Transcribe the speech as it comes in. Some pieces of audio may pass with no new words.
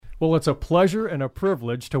Well, it's a pleasure and a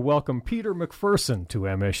privilege to welcome Peter McPherson to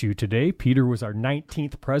MSU today. Peter was our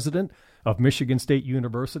 19th president of Michigan State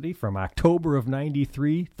University from October of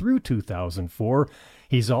 93 through 2004.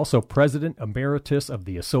 He's also president emeritus of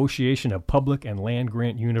the Association of Public and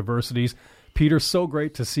Land-Grant Universities. Peter, so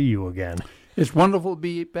great to see you again. It's wonderful to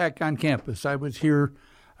be back on campus. I was here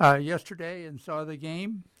yesterday and saw the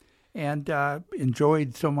game and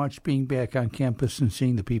enjoyed so much being back on campus and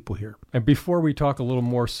seeing the people here. And before we talk a little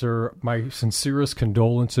more, sir, my sincerest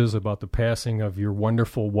condolences about the passing of your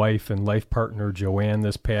wonderful wife and life partner, Joanne,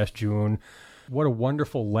 this past June. What a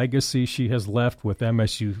wonderful legacy she has left with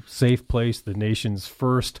MSU Safe Place, the nation's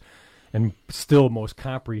first and still most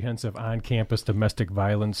comprehensive on-campus domestic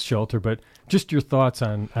violence shelter. But just your thoughts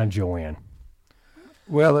on Joanne.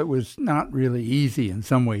 Well, it was not really easy in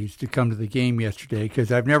some ways to come to the game yesterday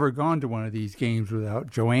because I've never gone to one of these games without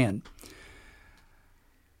Joanne.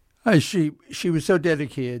 She was so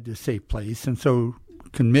dedicated to Safe Place and so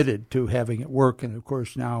committed to having it work. And, of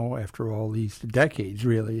course, now, after all these decades,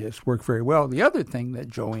 really, it's worked very well. The other thing that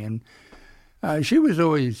Joanne, she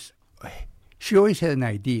always had an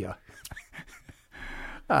idea.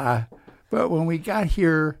 But when we got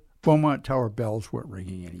here, Beaumont Tower bells weren't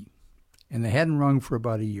ringing any. And they hadn't rung for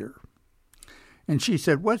about a year. And she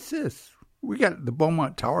said, "What's this? We got the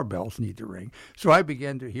Beaumont Tower bells need to ring." So I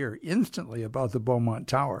began to hear instantly about the Beaumont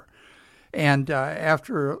Tower. And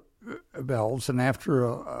after bells and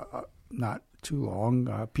after not too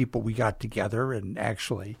long, we got together. And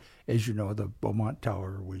actually, as you know, the Beaumont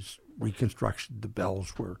Tower was reconstructed. The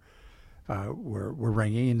bells were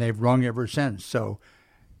ringing, and they've rung ever since. So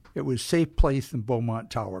it was Safe Place and Beaumont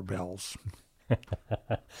Tower bells.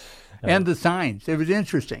 And the signs. It was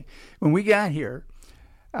interesting. When we got here,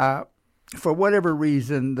 for whatever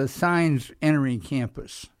reason, the signs entering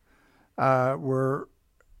campus were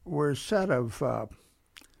a set of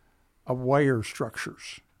wire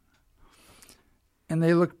structures. And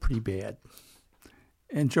they looked pretty bad.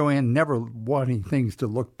 And Joanne, never wanting things to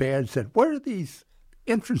look bad, said, "What are these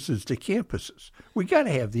entrances to campuses? We got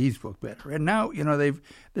to have these look better." And now,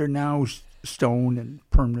 they're now stone and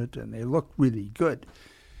permanent, and they look really good.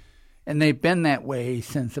 And they've been that way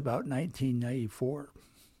since about 1994.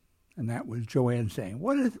 And that was Joanne saying,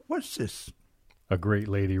 "What's this?" A great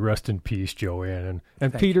lady. Rest in peace, Joanne.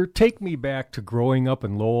 And Peter, take me back to growing up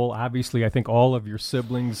in Lowell. Obviously, I think all of your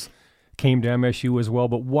siblings came to MSU as well.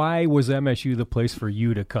 But why was MSU the place for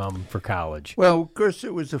you to come for college? Well, of course,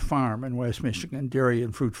 it was a farm in West Michigan, dairy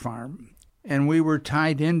and fruit farm. And we were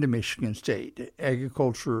tied into Michigan State.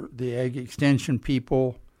 Agriculture, the ag extension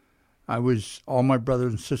people. All my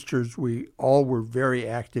brothers and sisters, we all were very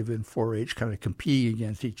active in 4-H, kind of competing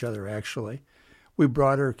against each other, actually. We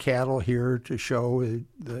brought our cattle here to show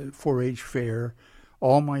the 4-H fair.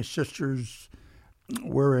 All my sisters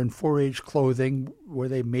were in 4-H clothing where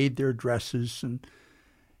they made their dresses, and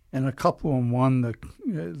a couple of them won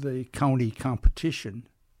the county competition,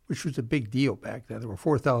 which was a big deal back then. There were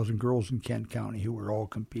 4,000 girls in Kent County who were all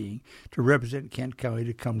competing to represent Kent County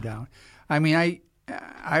to come down. I mean,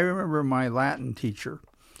 I remember my Latin teacher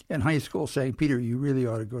in high school saying, "Peter, you really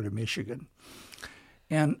ought to go to Michigan."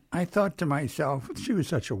 And I thought to myself, she was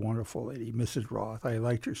such a wonderful lady, Mrs. Roth. I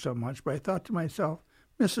liked her so much. But I thought to myself,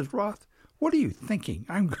 "Mrs. Roth, what are you thinking?"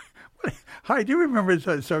 I do remember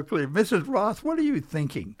it so clear. "Mrs. Roth, what are you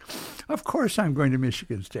thinking? Of course I'm going to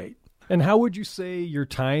Michigan State." And how would you say your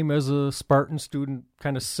time as a Spartan student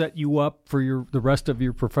kind of set you up for the rest of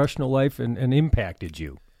your professional life and impacted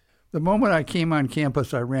you? The moment I came on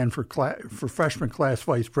campus, I ran for freshman class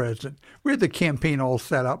vice president. We had the campaign all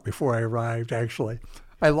set up before I arrived, actually.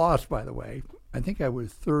 I lost, by the way. I think I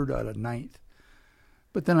was third out of ninth.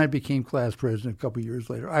 But then I became class president a couple years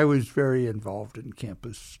later. I was very involved in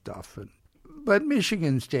campus stuff. But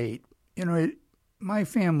Michigan State, my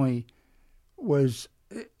family was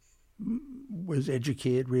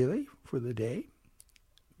educated, really, for the day.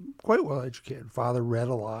 Quite well educated. Father read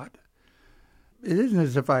a lot. It isn't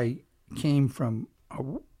as if I came from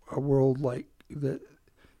a world like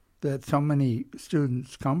that so many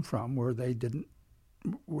students come from, where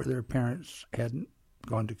their parents hadn't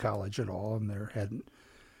gone to college at all, and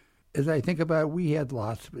as I think about it, we had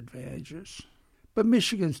lots of advantages. But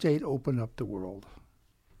Michigan State opened up the world,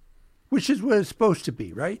 which is what it's supposed to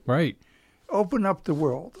be, right? Right. Open up the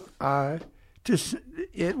world.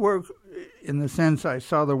 It worked in the sense I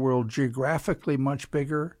saw the world geographically much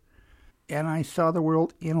bigger, and I saw the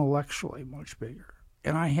world intellectually much bigger.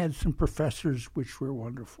 And I had some professors which were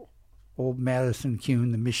wonderful. Old Madison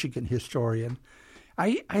Kuhn, the Michigan historian.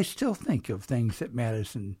 I still think of things that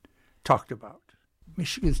Madison talked about.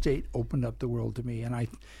 Michigan State opened up the world to me. And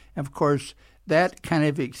of course, that kind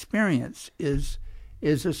of experience is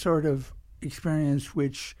a sort of experience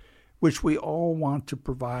which we all want to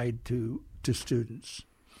provide to students.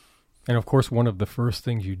 And of course, one of the first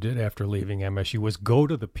things you did after leaving MSU was go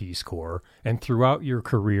to the Peace Corps. And throughout your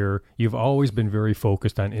career, you've always been very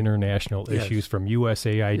focused on international issues, from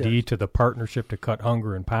USAID to the Partnership to Cut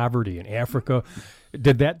Hunger and Poverty in Africa.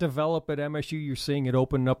 Did that develop at MSU? You're seeing it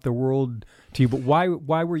open up the world to you. But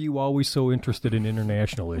why were you always so interested in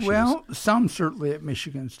international issues? Well, some certainly at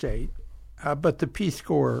Michigan State, but the Peace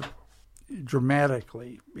Corps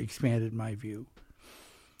dramatically expanded my view.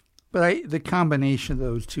 But the combination of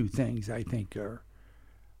those two things, I think, are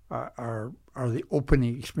the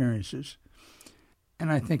opening experiences. And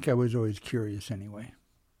I think I was always curious anyway.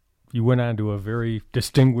 You went on to a very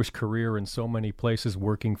distinguished career in so many places,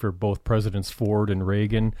 working for both Presidents Ford and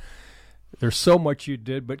Reagan. There's so much you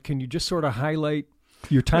did, but can you just sort of highlight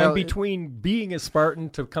your time between being a Spartan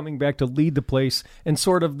to coming back to lead the place and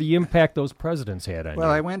sort of the impact those presidents had on you? Well,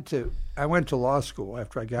 I went to law school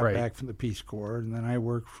after I got back from the Peace Corps, and then I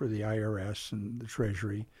worked for the IRS and the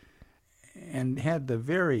Treasury and had the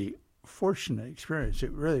very fortunate experience.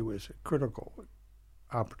 It really was a critical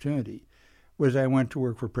opportunity. Was I went to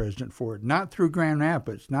work for President Ford, not through Grand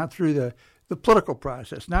Rapids, not through the political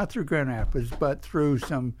process, not through Grand Rapids, but through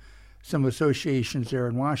some associations there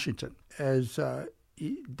in Washington as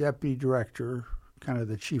deputy director, kind of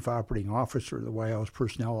the chief operating officer of the White House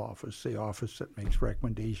Personnel Office, the office that makes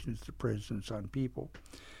recommendations to presidents on people.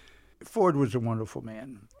 Ford was a wonderful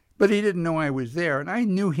man, but he didn't know I was there, and I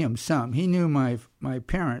knew him some. He knew my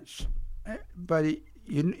parents, but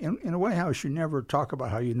in the White House, you never talk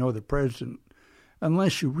about how you know the president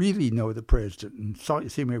unless you really know the president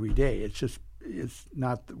and see him every day. It's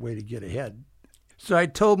not the way to get ahead. So I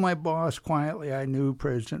told my boss quietly I knew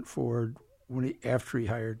President Ford after he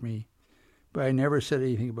hired me, but I never said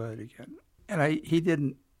anything about it again. And he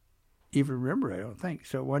didn't even remember, I don't think.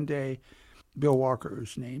 So one day, Bill Walker,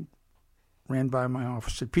 whose name, ran by my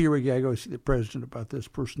office, said, "Peter, we got to go see the president about this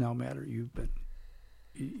personnel matter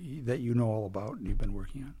that you know all about and you've been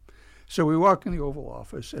working on." So we walked in the Oval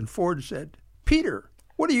Office, and Ford said, "Peter,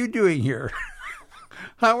 what are you doing here?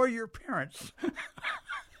 How are your parents?"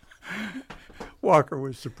 Walker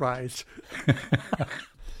was surprised.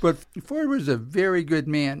 But Ford was a very good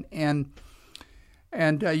man, and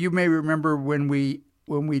you may remember when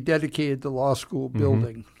we dedicated the law school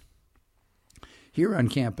building here on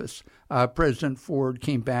campus, President Ford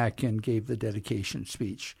came back and gave the dedication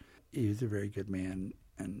speech. He was a very good man,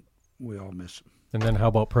 and we all miss him. And then how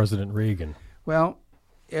about President Reagan? Well,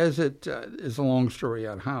 as it is a long story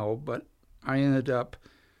on how, but I ended up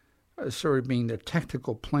sort of being the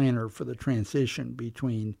technical planner for the transition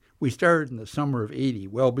between, we started in the summer of '80,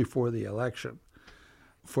 well before the election,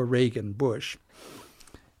 for Reagan-Bush.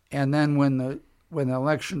 And then when the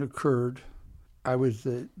election occurred, I was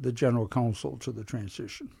the general counsel to the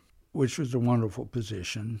transition, which was a wonderful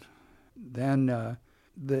position. Then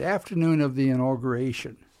the afternoon of the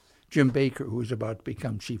inauguration, Jim Baker, who was about to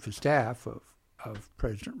become chief of staff of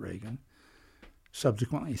President Reagan,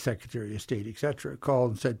 subsequently Secretary of State, etc.,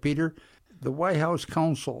 called and said, "Peter, the White House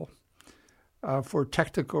counsel, for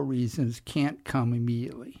technical reasons, can't come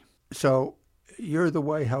immediately. So you're the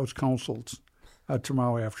White House counsel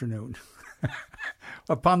tomorrow afternoon,"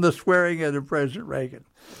 upon the swearing in of President Reagan,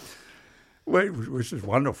 which is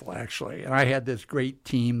wonderful, actually. And I had this great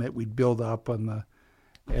team that we'd build up on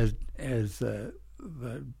as the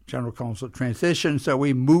general counsel transition. So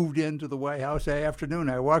we moved into the White House that afternoon.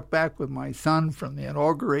 I walked back with my son from the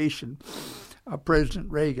inauguration of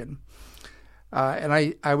President Reagan, and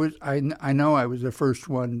I know I was the first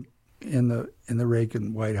one in the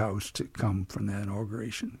Reagan White House to come from that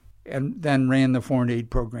inauguration, and then ran the foreign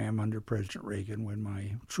aid program under President Reagan when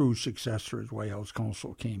my true successor as White House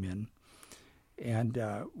counsel came in, and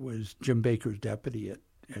was Jim Baker's deputy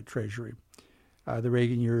at Treasury. The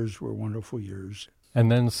Reagan years were wonderful years.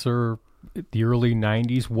 And then, sir, the early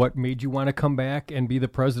 90s, what made you want to come back and be the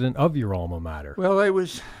president of your alma mater? Well, I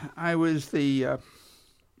was the,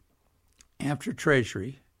 after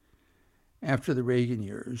Treasury, after the Reagan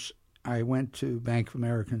years, I went to Bank of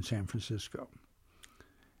America in San Francisco,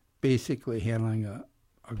 basically handling a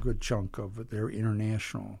good chunk of their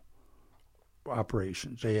international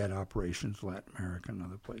operations. They had operations in Latin America and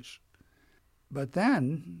other places. But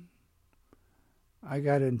then I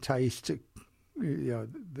got enticed to,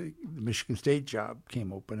 the Michigan State job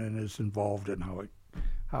came open and is involved in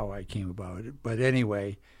how I came about it. But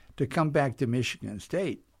anyway, to come back to Michigan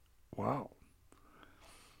State, wow,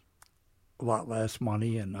 a lot less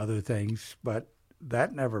money and other things, but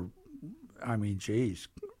that never,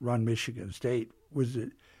 run Michigan State was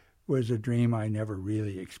was a dream I never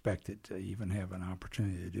really expected to even have an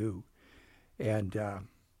opportunity to do. And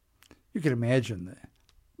you can imagine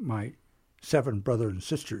my 7 brothers and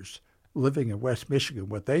sisters living in West Michigan,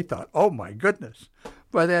 what they thought. Oh, my goodness.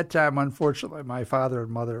 By that time, unfortunately, my father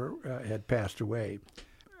and mother had passed away.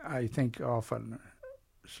 I think often,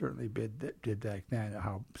 certainly did back then,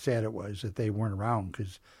 how sad it was that they weren't around,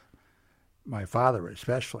 because my father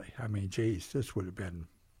especially, I mean, geez, this would have been,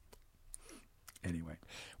 anyway.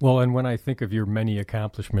 Well, and when I think of your many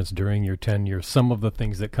accomplishments during your tenure, some of the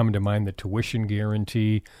things that come to mind, the tuition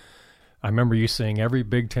guarantee. I remember you saying every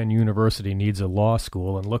Big Ten university needs a law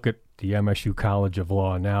school, and look at the MSU College of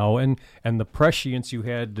Law now, and the prescience you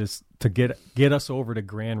had to get us over to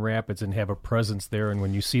Grand Rapids and have a presence there, and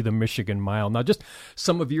when you see the Michigan Mile. Now, just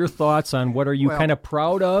some of your thoughts on what are you kind of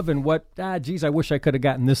proud of, and what, geez, I wish I could have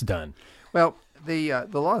gotten this done. Well, the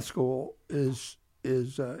law school is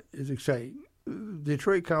exciting.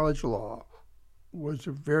 Detroit College of Law was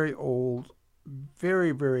a very old,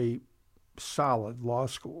 very, very solid law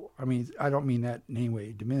school. I mean, I don't mean that in any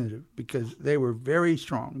way diminutive, because they were very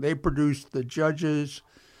strong. They produced the judges,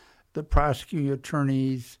 the prosecuting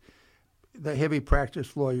attorneys, the heavy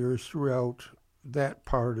practice lawyers throughout that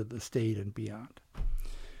part of the state and beyond.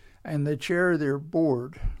 And the chair of their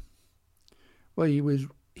board, well, he was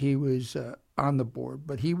on the board,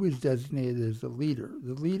 but he was designated as the leader.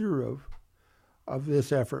 The leader of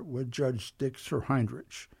this effort was Judge Dick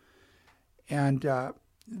Sirheinrich. And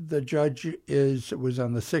the judge was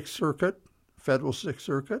on the Sixth Circuit, Federal Sixth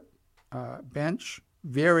Circuit bench,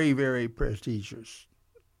 very, very prestigious.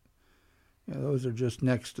 You know, those are just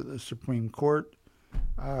next to the Supreme Court.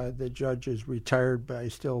 The judge is retired, but I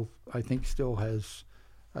think still is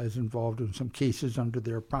involved in some cases under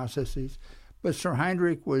their processes. But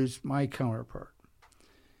Sirheinrich was my counterpart.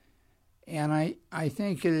 And I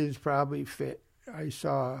think it is probably fit. I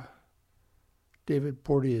saw David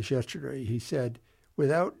Porteous yesterday. He said,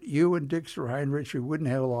 without you and Dick Sirheinrich, we wouldn't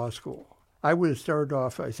have a law school. I would have started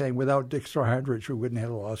off by saying, without Dick Sirheinrich, we wouldn't have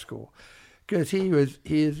a law school. Because he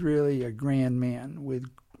is really a grand man with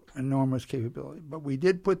enormous capability. But we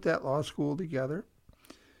did put that law school together.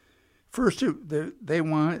 First,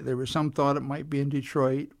 there was some thought it might be in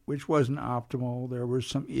Detroit, which wasn't optimal. There were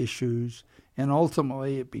some issues. And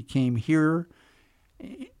ultimately, it became here,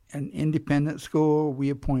 an independent school. We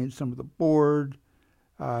appointed some of the board.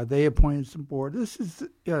 They appointed some board. They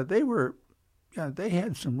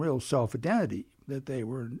had some real self-identity that they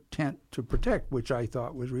were intent to protect, which I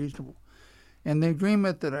thought was reasonable. And the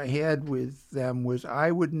agreement that I had with them was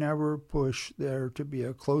I would never push there to be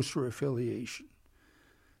a closer affiliation.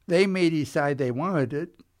 They may decide they wanted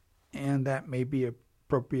it, and that may be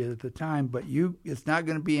appropriate at the time, but it's not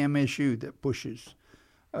going to be MSU that pushes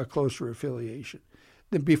a closer affiliation.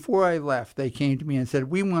 Then before I left, they came to me and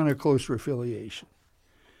said, we want a closer affiliation.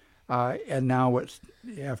 And now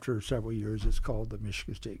after several years, it's called the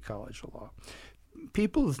Michigan State College of Law.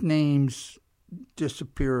 People's names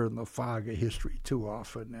disappear in the fog of history too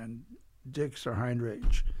often, and Dick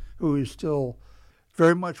Sirheinrich, who is still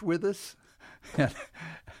very much with us,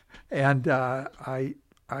 and I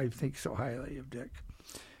think so highly of Dick.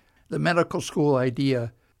 The medical school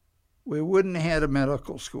idea, we wouldn't have had a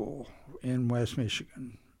medical school in West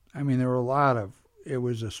Michigan. I mean, there were it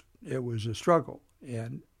was a struggle,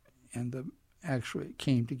 and actually it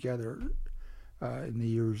came together in the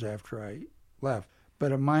years after I left.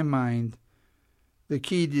 But in my mind, a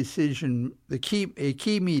key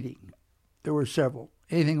meeting, there were several.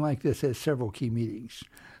 Anything like this has several key meetings.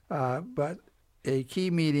 But a key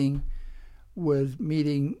meeting was a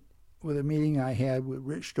meeting I had with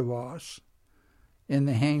Rich DeVos in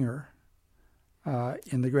the hangar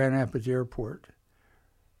in the Grand Rapids Airport,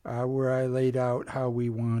 where I laid out how we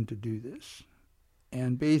wanted to do this.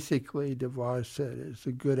 And basically, DeVos said it's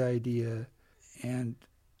a good idea, and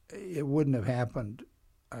it wouldn't have happened,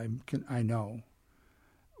 I know,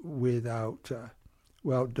 without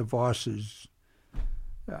DeVos's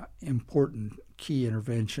important key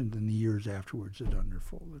intervention in the years afterwards that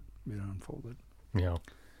unfolded. Yeah.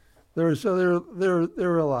 There are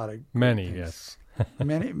a lot of many, things. Yes.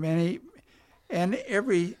 many, and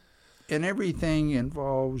everything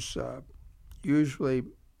involves usually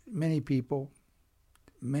many people.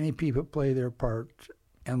 Many people play their part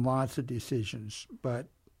and lots of decisions, but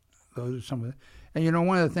those are some of the... And,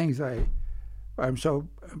 one of the things I'm so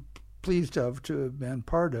pleased to have been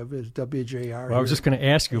part of is WJR. Well, I was just going to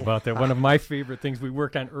ask you about that. One of my favorite things we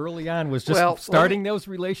worked on early on was just starting those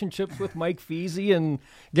relationships with Mike Feasy and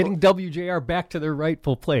getting WJR back to their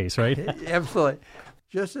rightful place, right? Absolutely.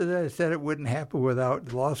 Just as I said, it wouldn't happen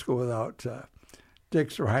without law school, without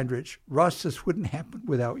Dix or Heinrich, Russ, this wouldn't happen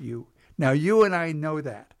without you. Now, you and I know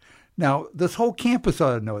that. Now, this whole campus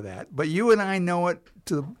ought to know that, but you and I know it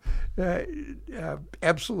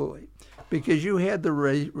absolutely, because you had the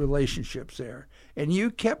relationships there, and you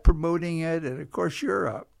kept promoting it, and of course you're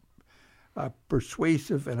a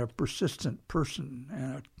persuasive and a persistent person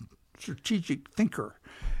and a strategic thinker.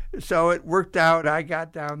 So it worked out. I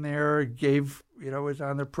got down there, was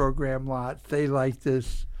on the program lots. They liked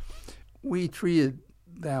this. We treated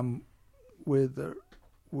them with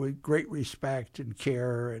great respect and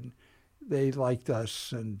care, and they liked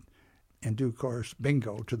us. And of course,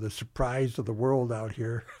 bingo, to the surprise of the world out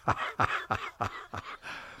here.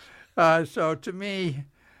 So to me,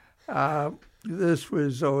 this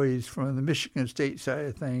was always, from the Michigan State side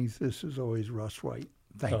of things, this is always Russ White.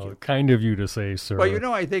 Thank you. Kind of you to say, sir.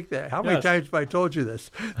 Well, I think that. How many times have I told you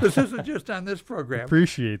this? This isn't just on this program.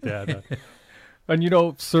 Appreciate that.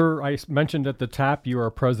 And, sir, I mentioned at the top you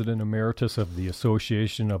are president emeritus of the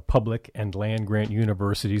Association of Public and Land-Grant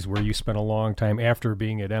Universities, where you spent a long time after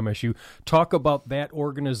being at MSU. Talk about that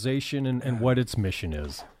organization and what its mission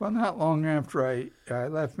is. Well, not long after I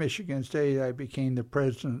left Michigan State, I became the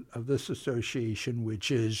president of this association,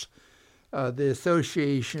 which is the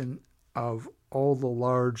association of all the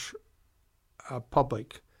large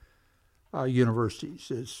public universities.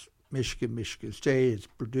 It's Michigan State, it's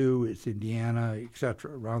Purdue, it's Indiana,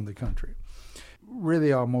 etc., around the country.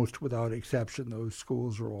 Really, almost without exception, those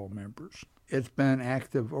schools are all members. It's been an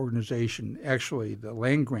active organization. Actually, the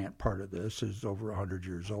land-grant part of this is over 100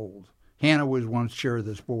 years old. Hannah was once chair of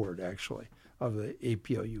this board, actually, of the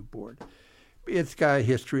APLU board. It's got a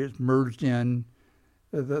history. It's merged in.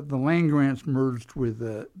 The land grants merged with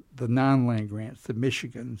the non-land grants, the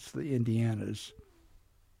Michigans, the Indianas,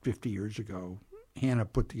 50 years ago. Hannah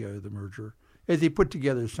put together the merger, as he put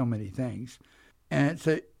together so many things. And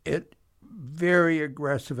it's very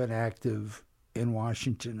aggressive and active in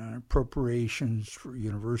Washington on appropriations for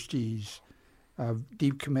universities,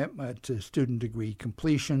 deep commitment to student degree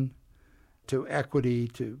completion, to equity,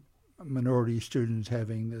 to minority students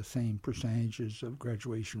having the same percentages of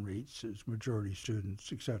graduation rates as majority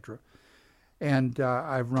students, etc. And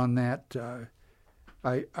I've run that.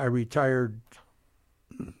 I retired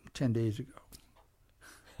 10 days ago.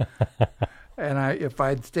 And if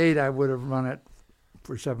I'd stayed, I would have run it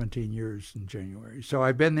for 17 years in January. So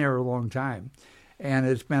I've been there a long time, and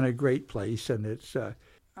it's been a great place. And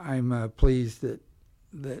I'm pleased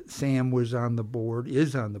that Sam is on the board of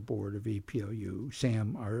APLU.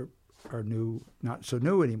 Sam, our new, not so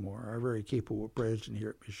new anymore, our very capable president here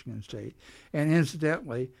at Michigan State. And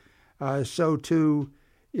incidentally, so too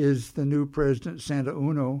is the new president, Santa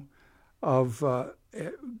Uno, of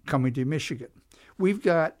coming to Michigan. We've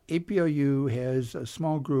got, APLU has a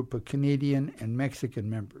small group of Canadian and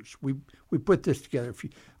Mexican members. We put this together.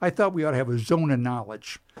 I thought we ought to have a zone of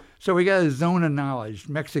knowledge. So we got a zone of knowledge,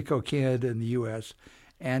 Mexico, Canada, and the U.S.,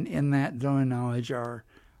 and in that zone of knowledge are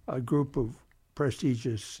a group of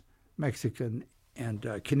prestigious Mexican and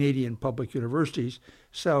Canadian public universities.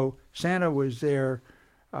 So Santa was there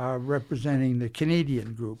representing the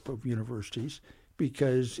Canadian group of universities,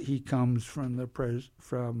 because he comes from the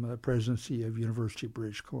presidency of University of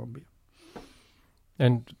British Columbia.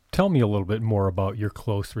 And tell me a little bit more about your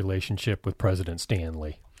close relationship with President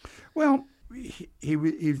Stanley. Well,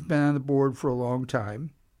 he's been on the board for a long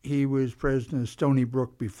time. He was president of Stony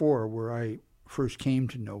Brook before, where I first came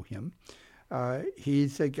to know him.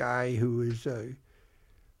 He's a guy who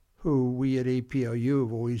we at APLU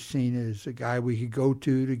have always seen as a guy we could go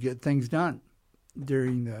to get things done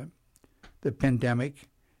during the pandemic.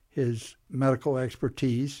 His medical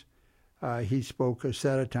expertise, he spoke a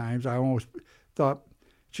set of times. I almost thought,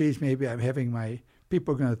 geez, maybe I'm having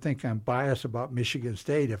people are going to think I'm biased about Michigan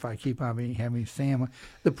State if I keep on having Sam.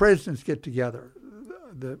 The presidents get together,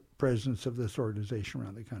 the presidents of this organization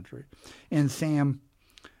around the country. And Sam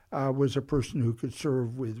was a person who could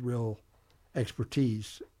serve with real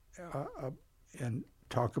expertise and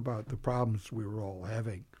talk about the problems we were all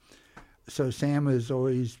having. So Sam has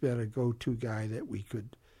always been a go-to guy that we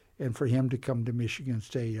could, and for him to come to Michigan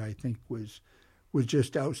State, I think was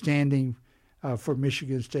just outstanding for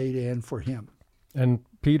Michigan State and for him. And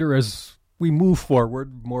Peter, as we move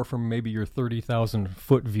forward, more from maybe your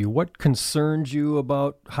 30,000-foot view, what concerns you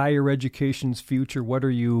about higher education's future? What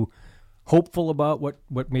are you hopeful about?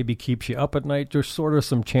 What maybe keeps you up at night? Just sort of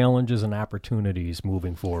some challenges and opportunities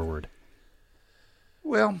moving forward.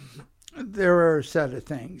 Well, there are a set of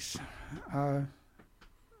things, a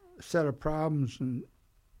set of problems and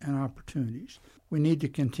opportunities. We need to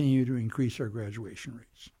continue to increase our graduation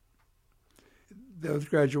rates. Those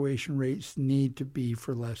graduation rates need to be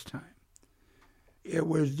for less time. it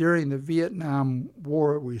was during the Vietnam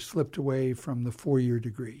War we slipped away from the 4-year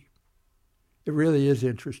degree. It really is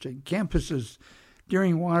interesting. Campuses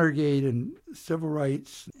during Watergate and civil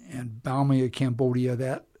rights and bombing of Cambodia,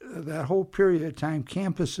 that whole period of time,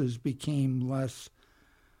 campuses became less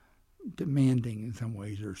demanding in some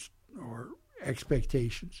ways or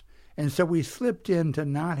expectations. And so we slipped into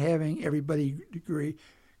not having everybody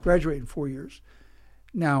graduate in 4 years.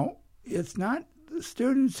 Now, it's not, the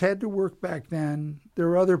students had to work back then. There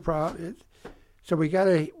are other problems. So we've got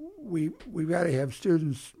to have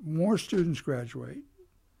more students graduate,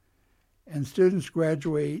 and students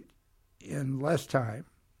graduate in less time.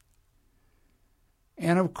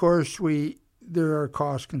 And of course, there are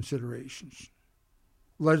cost considerations.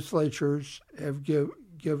 Legislatures have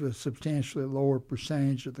give a substantially lower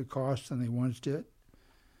percentage of the cost than they once did.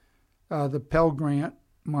 The Pell Grant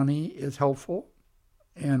money is helpful,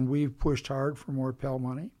 and we've pushed hard for more Pell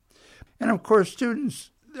money. And of course,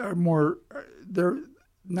 students they're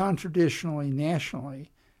non-traditional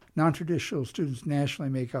students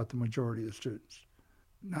nationally make out the majority of the students.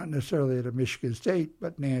 Not necessarily at a Michigan State,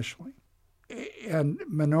 but nationally. And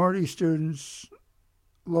minority students,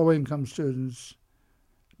 low-income students,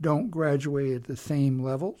 don't graduate at the same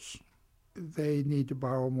levels. They need to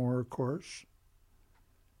borrow more, of course.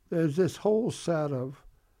 There's this whole set of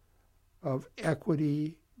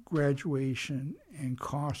equity, graduation, and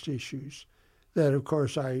cost issues that, of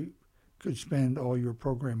course, I could spend all your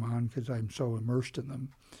program on because I'm so immersed in them,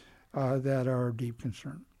 that are of deep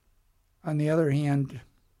concern. On the other hand,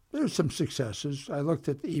 there's some successes. I looked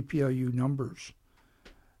at the EPLU numbers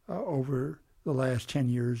over the last 10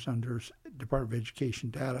 years under Department of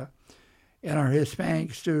Education data, and our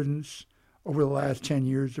Hispanic students over the last 10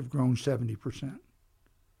 years have grown 70%.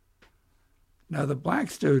 Now, the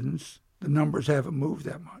black students, the numbers haven't moved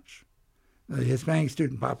that much. The Hispanic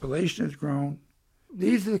student population has grown.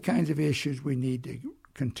 These are the kinds of issues we need to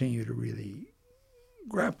continue to really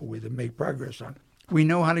grapple with and make progress on. We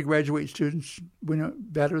know how to graduate students. We know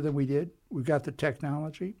better than we did. We've got the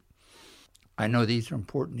technology. I know these are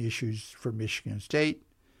important issues for Michigan State.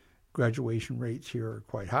 Graduation rates here are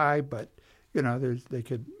quite high, but I know there's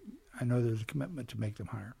a commitment to make them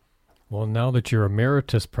higher. Well, now that you're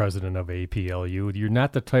emeritus president of APLU, you're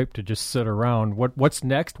not the type to just sit around. What's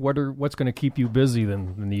next? What's going to keep you busy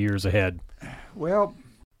in the years ahead? Well,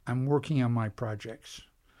 I'm working on my projects.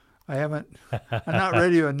 I'm not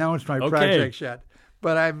ready to announce my projects yet,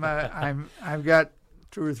 but I've got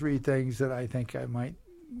 2 or 3 things that I think I might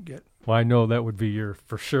get. Well, I know that would be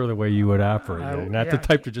for sure the way you would operate. Not the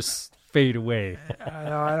type to just fade away.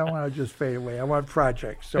 I don't want to just fade away. I want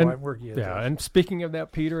projects, so I'm working at those. And speaking of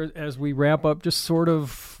that, Peter, as we wrap up, just sort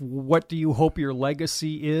of what do you hope your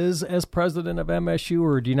legacy is as president of MSU,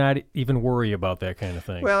 or do you not even worry about that kind of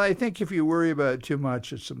thing? Well, I think if you worry about it too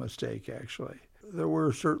much, it's a mistake, actually. There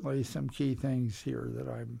were certainly some key things here that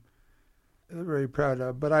I'm very proud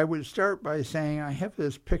of, but I would start by saying I have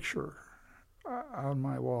this picture on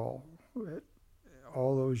my wall.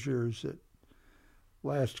 All those years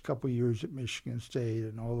last couple of years at Michigan State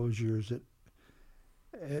and all those years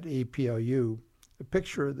at APLU, a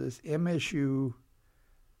picture of this MSU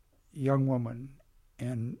young woman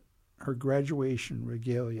and her graduation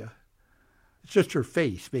regalia. It's just her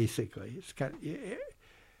face, basically. It's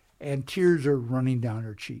and tears are running down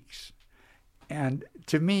her cheeks. And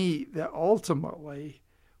to me, ultimately,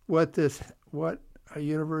 what a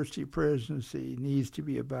university presidency needs to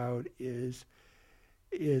be about is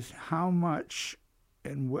how much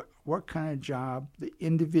and what kind of job the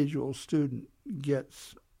individual student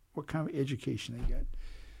gets, what kind of education they get.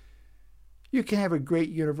 You can have a great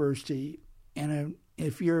university, and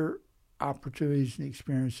if your opportunities and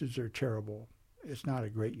experiences are terrible, it's not a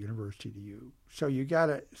great university to you. So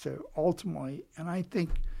so ultimately, and I think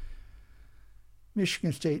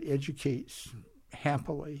Michigan State educates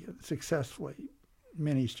happily and successfully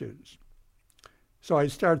many students. So I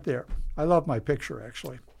start there. I love my picture,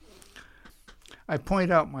 actually. I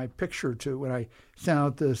point out my picture when I sent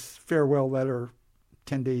out this farewell letter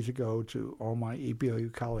 10 days ago to all my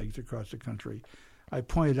APLU colleagues across the country. I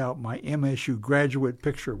pointed out my MSU graduate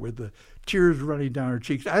picture with the tears running down her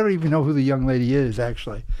cheeks. I don't even know who the young lady is,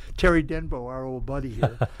 actually. Terry Denbo, our old buddy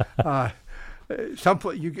here.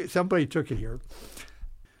 Somebody took it here.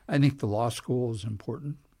 I think the law school is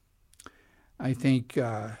important. I think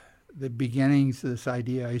the beginnings of this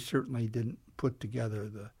idea, I certainly didn't put together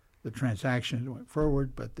the transactions that went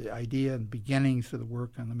forward, but the idea and beginnings of the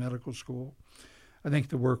work on the medical school. I think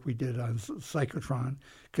the work we did on cyclotron,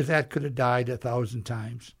 because that could have died 1,000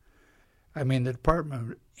 times. I mean, the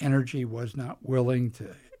Department of Energy was not willing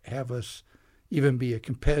to have us even be a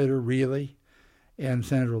competitor, really. and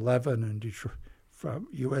Senator Levin in Detroit, from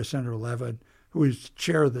U.S. Senator Levin, who is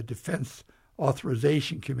chair of the Defense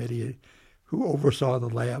Authorization Committee, who oversaw the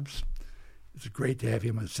labs. It's great to have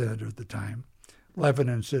him as senator at the time. Levin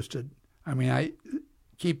insisted,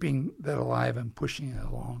 keeping that alive and pushing it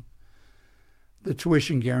along. The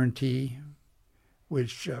tuition guarantee,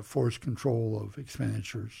 which forced control of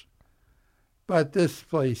expenditures. But this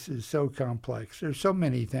place is so complex. There's so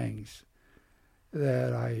many things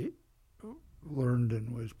that I learned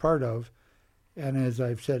and was part of. And as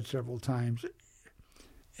I've said several times,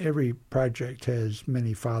 every project has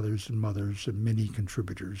many fathers and mothers and many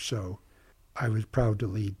contributors. So I was proud to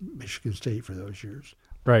lead Michigan State for those years.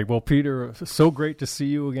 Right. Well, Peter, so great to see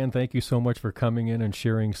you again. Thank you so much for coming in and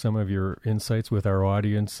sharing some of your insights with our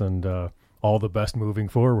audience, and all the best moving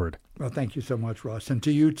forward. Well, thank you so much, Russ, and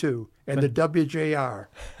to you too, and the WJR.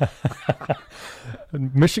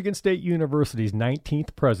 Michigan State University's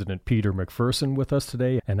 19th president, Peter McPherson, with us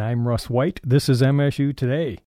today, and I'm Russ White. This is MSU Today.